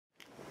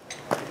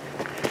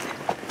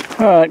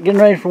Alright, getting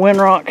ready for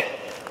Windrock.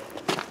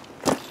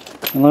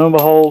 And lo and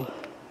behold, I'm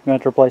going to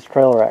have to replace the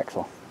trailer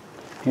axle.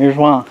 Here's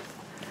why.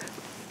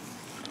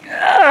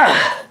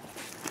 I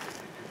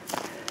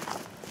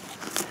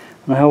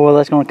don't know how well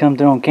that's going to come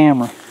through on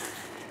camera.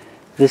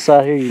 This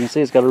side here, you can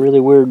see it's got a really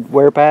weird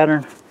wear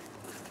pattern.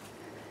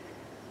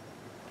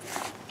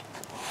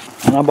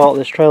 And I bought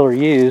this trailer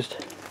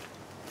used.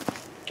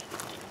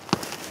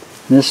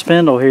 This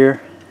spindle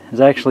here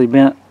is actually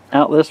bent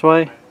out this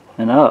way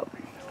and up.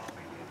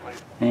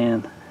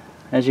 And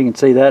as you can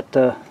see, that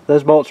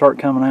those bolts aren't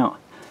coming out.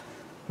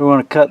 We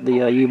want to cut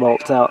the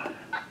U-bolts out.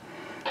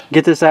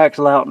 Get this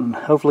axle out and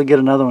hopefully get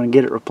another one and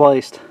get it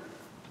replaced.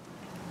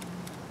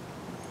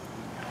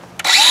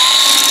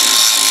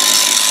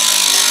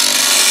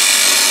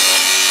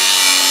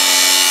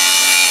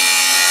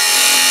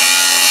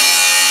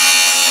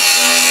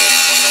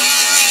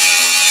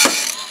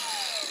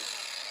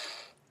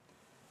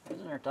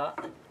 Isn't there,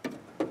 Todd?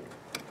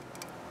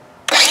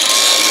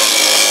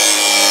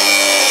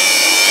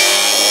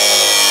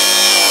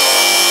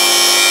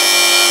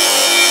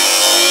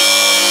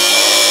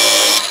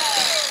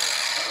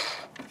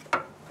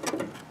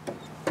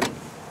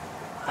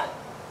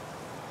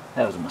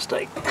 That was a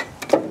mistake.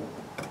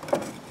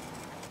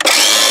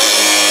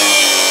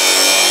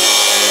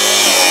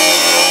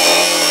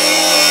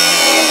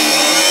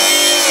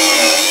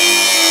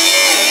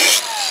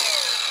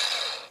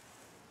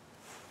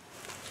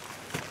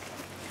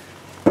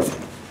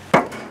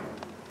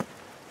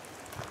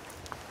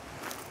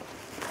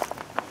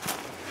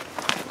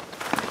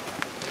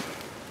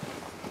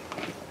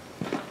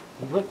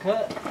 Look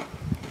cut.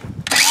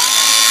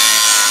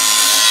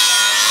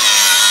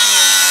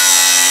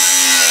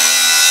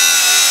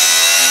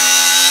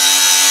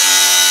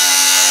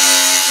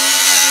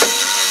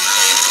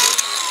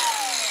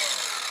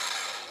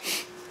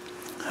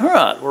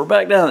 Alright, we're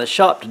back down at the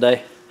shop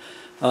today.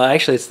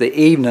 Actually, it's the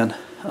evening.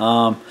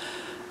 I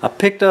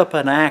picked up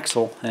an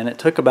axle and it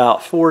took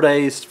about 4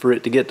 days for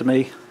it to get to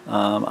me.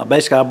 I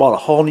bought a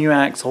whole new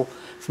axle,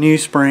 new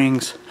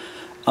springs,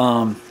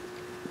 and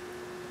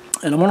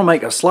I'm going to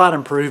make a slight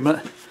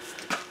improvement.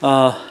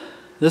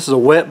 This is a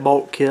wet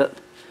bolt kit.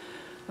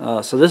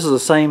 So this is the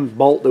same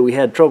bolt that we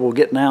had trouble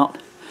getting out.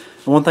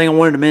 And one thing I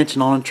wanted to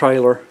mention on a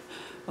trailer,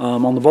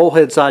 on the bolt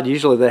head side,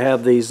 usually they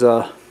have these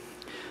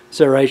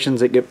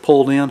serrations that get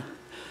pulled in.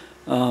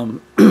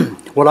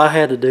 What I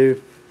had to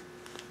do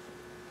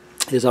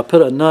is I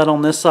put a nut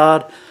on this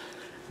side,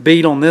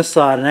 bead on this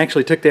side, and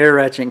actually took the air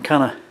ratchet and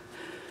kind of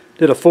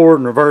did a forward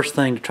and reverse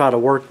thing to try to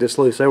work this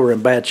loose. They were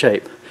in bad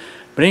shape.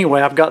 But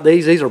anyway, I've got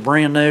these. These are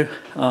brand new.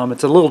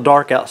 It's a little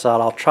dark outside.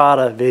 I'll try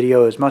to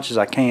video as much as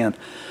I can.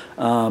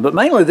 But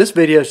mainly this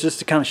video is just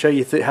to kind of show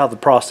you how the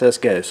process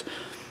goes.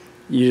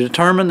 You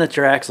determine that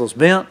your axle is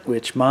bent,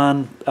 which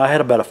mine, I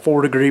had about a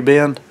 4-degree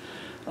bend.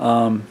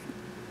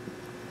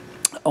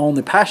 On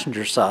the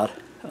passenger side,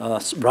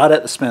 right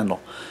at the spindle.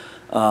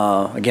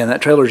 Again,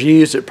 that trailer's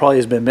used. It probably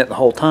has been bent the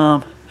whole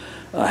time.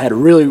 I had a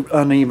really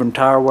uneven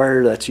tire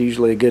wear. That's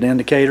usually a good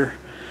indicator.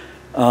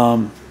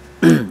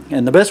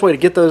 And the best way to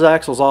get those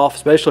axles off,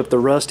 especially if they're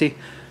rusty,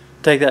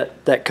 take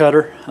that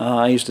cutter.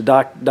 I used a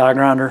die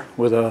grinder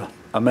with a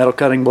metal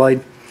cutting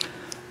blade,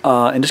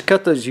 and just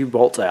cut those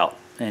U-bolts out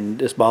and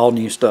just buy all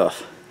new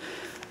stuff.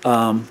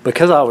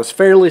 Because I was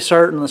fairly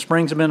certain the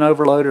springs have been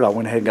overloaded, I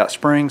went ahead and got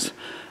springs.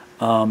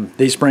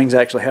 These springs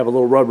actually have a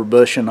little rubber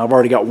bushing. I've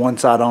already got one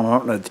side on. I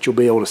don't know that you'll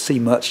be able to see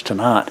much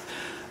tonight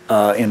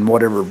in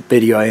whatever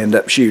video I end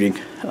up shooting.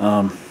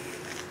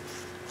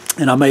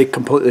 And I may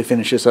completely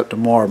finish this up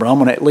tomorrow, but I'm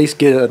going to at least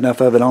get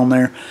enough of it on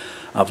there.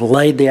 I've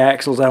laid the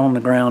axles out on the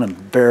ground and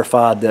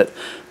verified that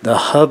the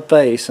hub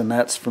face, and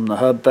that's from the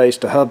hub face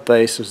to hub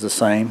face, is the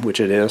same,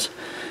 which it is,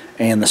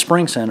 and the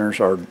spring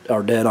centers are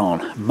dead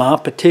on. My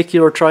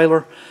particular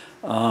trailer,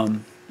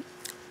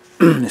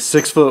 it's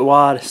 6 foot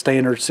wide,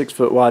 standard 6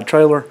 foot wide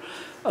trailer.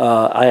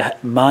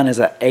 Mine is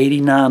a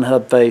 89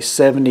 hub face,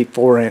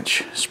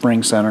 74-inch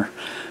spring center.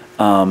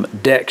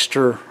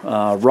 Dexter,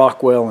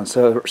 Rockwell, and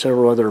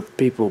several other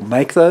people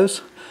make those.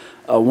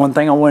 One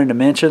thing I wanted to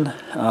mention,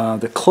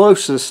 the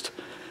closest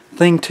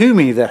thing to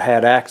me that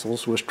had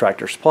axles was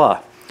Tractor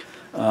Supply.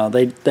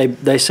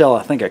 They sell,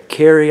 I think, a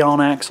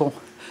carry-on axle.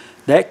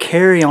 That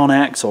carry-on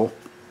axle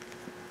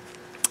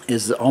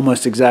is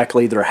almost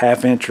exactly either a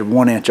 1/2 inch or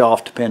 1 inch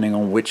off, depending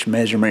on which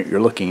measurement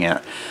you're looking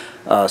at.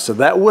 So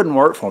that wouldn't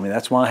work for me.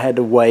 That's why I had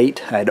to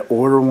wait. I had to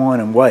order one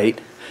and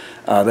wait.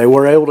 They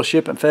were able to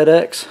ship in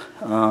FedEx,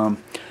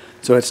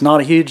 so it's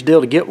not a huge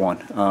deal to get one.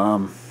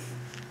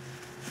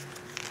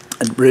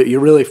 You're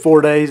really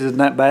 4 days isn't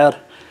that bad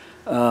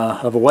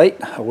of a wait.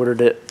 I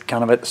ordered it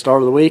kind of at the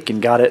start of the week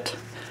and got it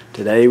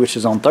today, which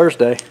is on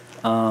Thursday.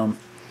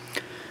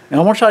 And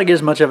I want to try to get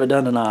as much of it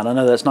done tonight. I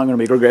know that's not going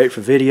to be great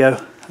for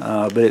video,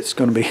 but it's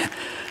going to be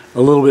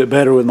a little bit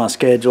better with my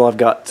schedule. I've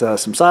got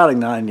some siding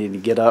that I need to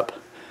get up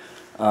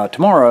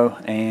tomorrow,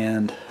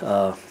 and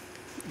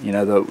you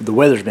know, the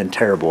weather's been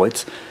terrible.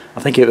 I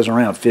think it was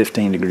around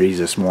 15 degrees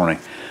this morning,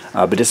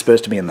 but it's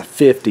supposed to be in the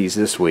 50s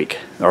this week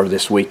or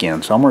this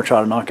weekend. So I'm going to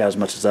try to knock out as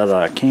much as that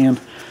I can.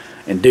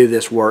 and do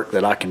this work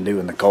that I can do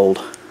in the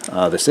cold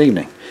this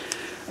evening.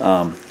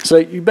 So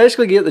you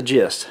basically get the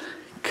gist.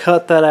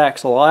 Cut that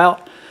axle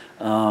out.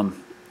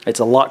 It's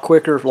a lot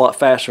quicker, a lot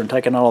faster than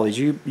taking out all these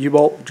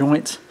U-bolt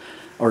joints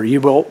or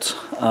U-bolts.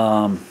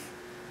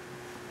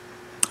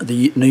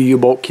 The new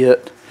U-bolt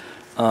kit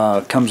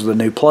comes with a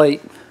new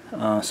plate.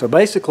 So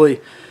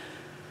basically,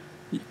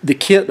 the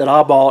kit that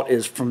I bought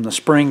is from the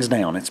springs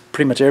down. It's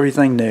pretty much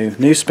everything new.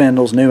 New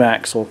spindles, new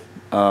axle.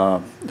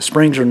 The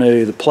springs are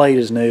new, the plate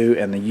is new,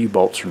 and the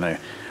U-bolts are new.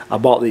 I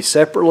bought these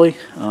separately.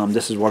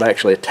 This is what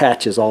actually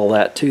attaches all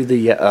that to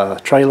the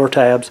trailer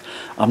tabs.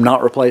 I'm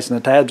not replacing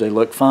the tabs, they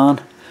look fine.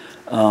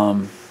 But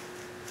I'm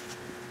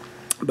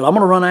going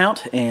to run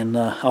out and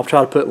I'll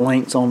try to put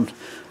links on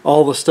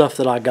all the stuff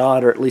that I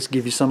got, or at least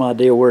give you some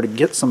idea where to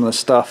get some of this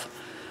stuff.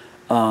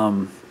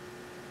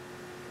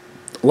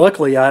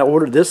 Luckily I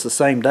ordered this the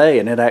same day,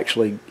 and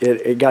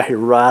it got here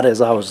right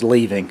as I was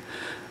leaving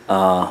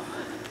to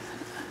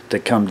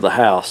come to the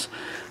house.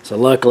 So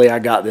luckily I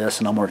got this,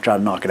 and I'm going to try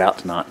to knock it out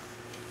tonight.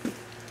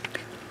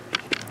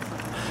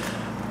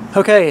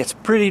 Okay, it's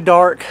pretty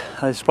dark.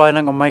 It's probably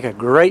not going to make a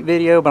great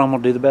video, but I'm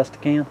going to do the best I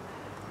can.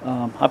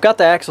 I've got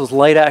the axles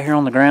laid out here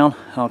on the ground.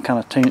 I'll kind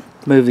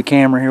of move the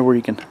camera here where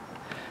you can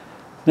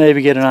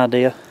maybe get an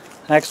idea.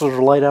 Axles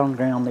are laid out on the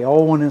ground. The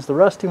old one is the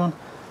rusty one.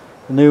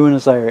 The new one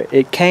is there.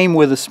 It came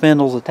with the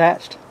spindles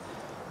attached.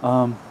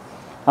 I'm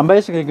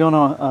basically going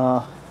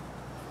to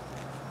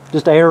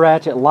just air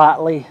ratchet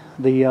lightly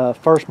the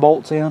first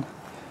bolts in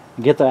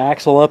and get the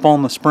axle up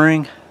on the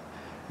spring,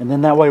 and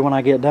then that way when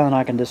I get done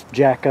I can just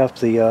jack up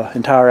the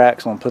entire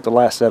axle and put the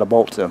last set of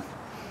bolts in.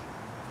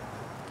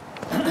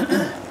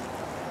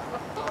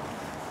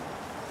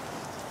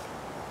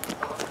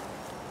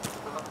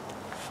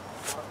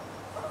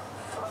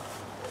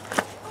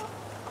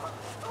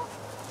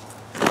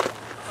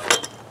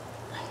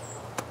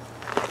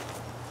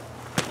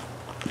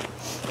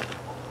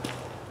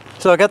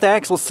 So I got the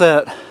axle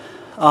set.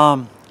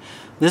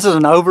 This is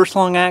an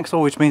overslung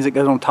axle, which means it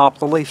goes on top of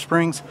the leaf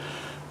springs.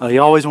 You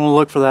always want to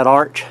look for that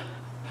arch.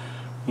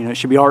 You know, it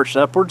should be arched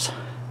upwards,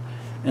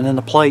 and then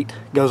the plate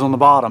goes on the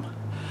bottom.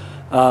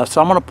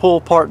 So I'm going to pull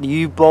apart the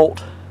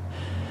U-bolt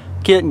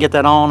kit and get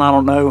that on. I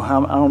don't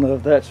know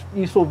if that's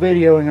useful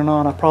videoing or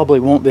not. I probably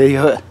won't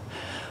video it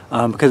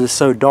because it's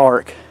so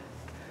dark.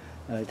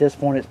 At this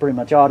point it's pretty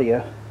much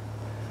audio.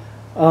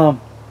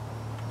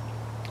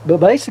 But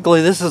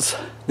basically this is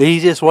the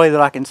easiest way that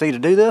I can see to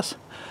do this.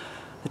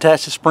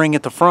 Attach the spring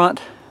at the front,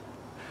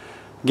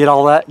 get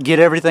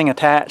everything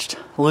attached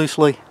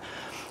loosely,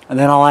 and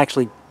then I'll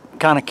actually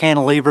kind of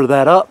cantilever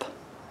that up,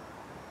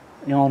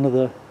 you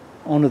know,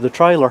 onto the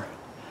trailer,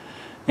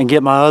 and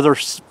get my other.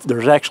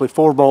 There's actually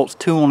 4 bolts,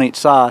 2 on each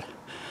side,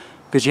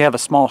 because you have a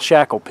small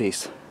shackle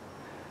piece.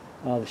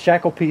 The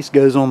shackle piece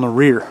goes on the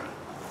rear.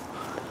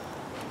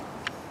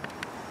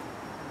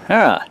 All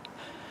right,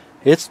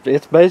 it's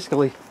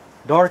basically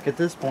dark at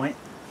this point,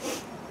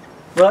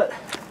 but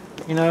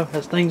you know,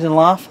 as things in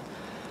life,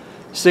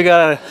 still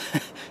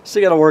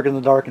gotta work in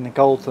the dark and the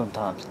cold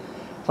sometimes. So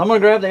I'm gonna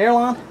grab the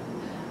airline.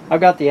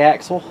 I've got the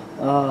axle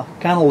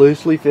kind of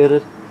loosely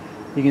fitted.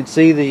 You can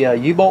see the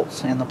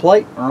U-bolts and the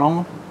plate are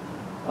on.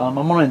 I'm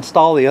gonna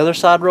install the other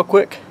side real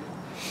quick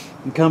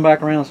and come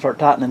back around and start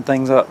tightening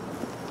things up.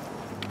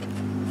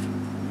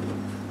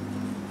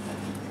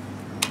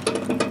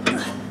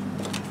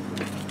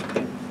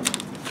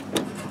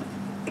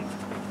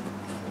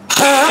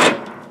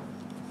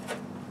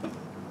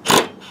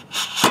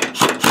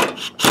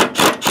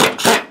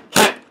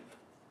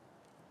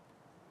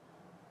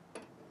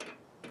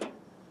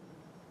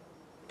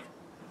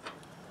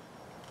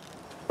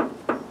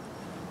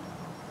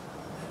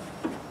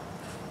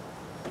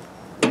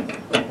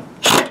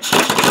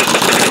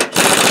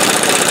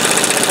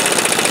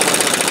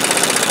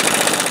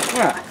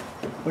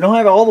 We don't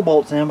have all the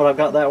bolts in, but I've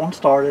got that one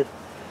started,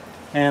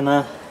 and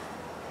the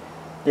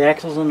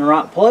axle's in the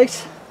right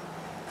place,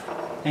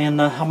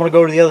 and I'm going to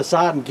go to the other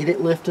side and get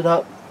it lifted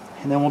up,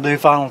 and then we'll do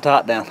final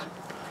tight down.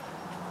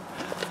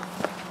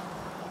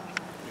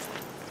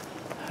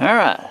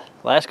 Alright,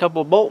 last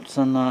couple of bolts,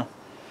 and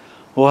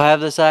we'll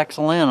have this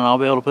axle in and I'll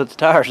be able to put the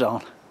tires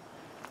on.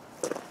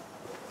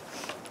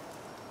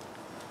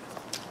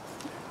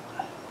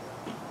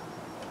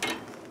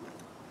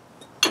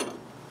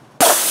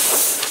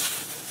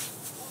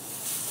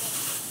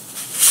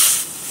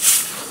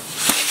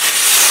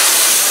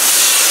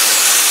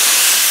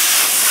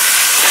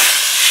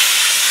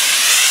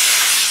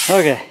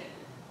 Okay,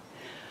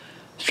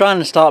 it's trying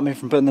to stop me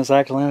from putting this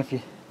axle in. If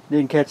you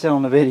didn't catch that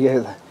on the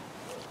video, the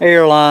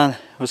airline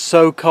was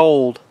so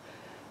cold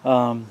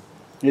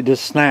it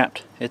just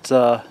snapped. It's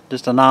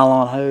just a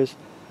nylon hose.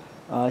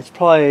 It's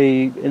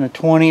probably in the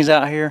 20s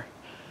out here,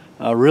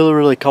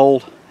 really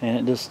cold,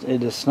 and it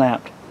just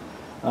snapped.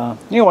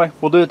 Anyway,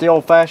 we'll do it the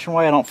old-fashioned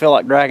way. I don't feel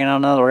like dragging out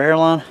another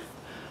airline.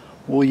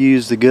 We'll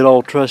use the good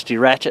old trusty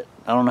ratchet.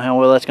 I don't know how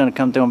well that's going to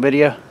come through on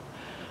video,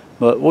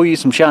 but we'll use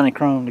some shiny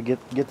chrome to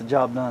get the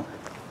job done.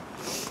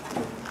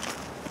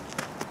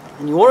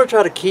 And you want to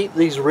try to keep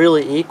these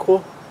really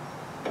equal.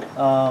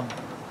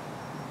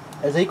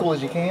 as equal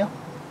as you can.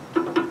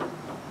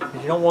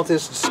 You don't want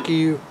this to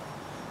skew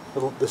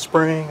the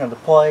spring or the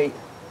plate.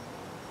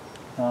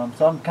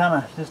 So I'm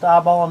kind of just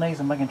eyeballing these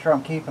and making sure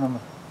I'm keeping them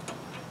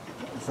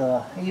as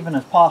even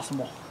as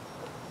possible.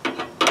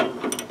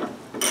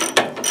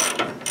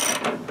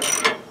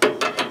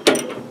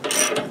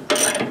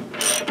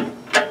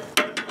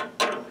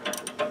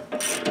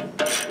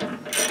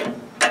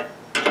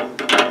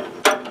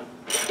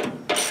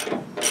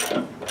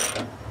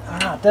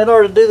 Alright, that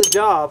ought to do the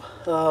job.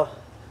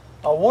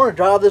 I want to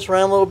drive this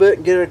around a little bit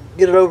and get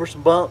it over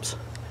some bumps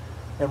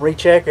and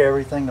recheck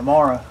everything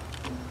tomorrow.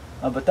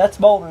 But that's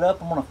bolted up.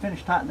 I'm going to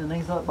finish tightening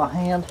these up by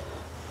hand.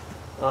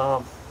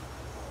 Alright,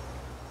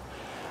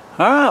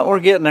 we're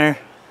getting there.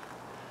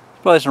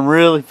 It's probably some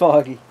really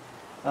foggy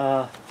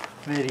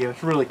video.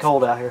 It's really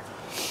cold out here.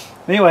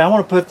 Anyway, I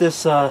want to put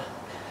this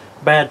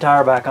bad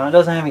tire back on. It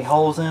doesn't have any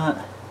holes in it.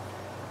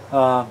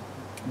 But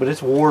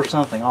it's wore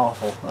something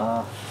awful.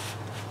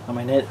 I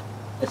mean,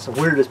 it's the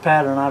weirdest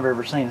pattern I've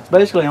ever seen. It's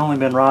basically only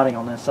been rotting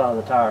on this side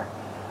of the tire.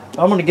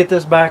 I'm going to get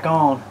this back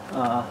on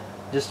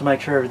just to make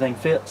sure everything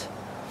fits.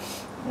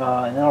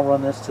 And then I'll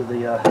run this to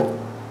the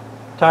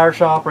tire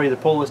shop or either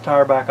pull this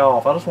tire back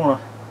off. I just want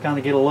to kind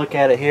of get a look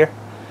at it here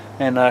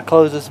and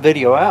close this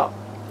video out.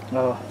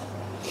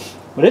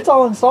 But it's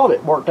all installed.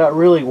 It worked out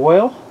really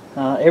well.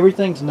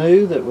 Everything's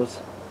new that was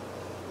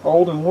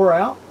old and wore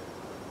out.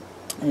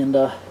 And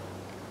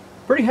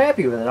pretty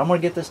happy with it. I'm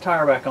going to get this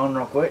tire back on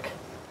real quick.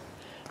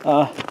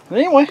 But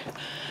anyway,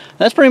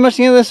 that's pretty much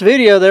the end of this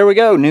video. There we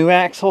go. New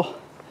axle.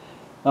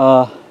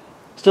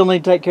 Still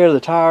need to take care of the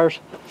tires.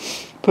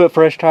 Put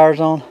fresh tires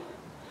on.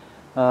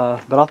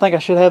 But I think I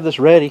should have this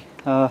ready.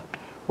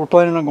 We're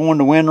planning on going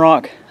to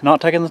Windrock,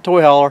 not taking the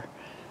toy hauler.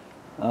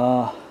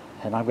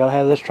 And I've got to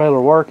have this trailer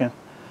working.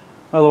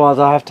 Otherwise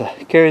I have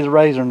to carry the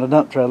razor in the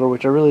dump trailer,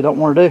 which I really don't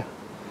want to do.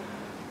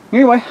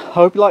 Anyway, I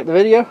hope you liked the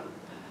video.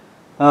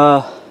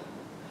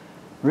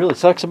 Really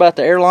sucks about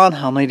the airline.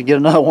 I'll need to get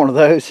another one of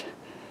those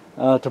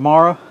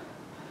tomorrow.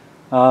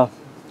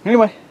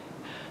 Anyway,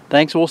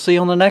 thanks. We'll see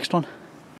you on the next one.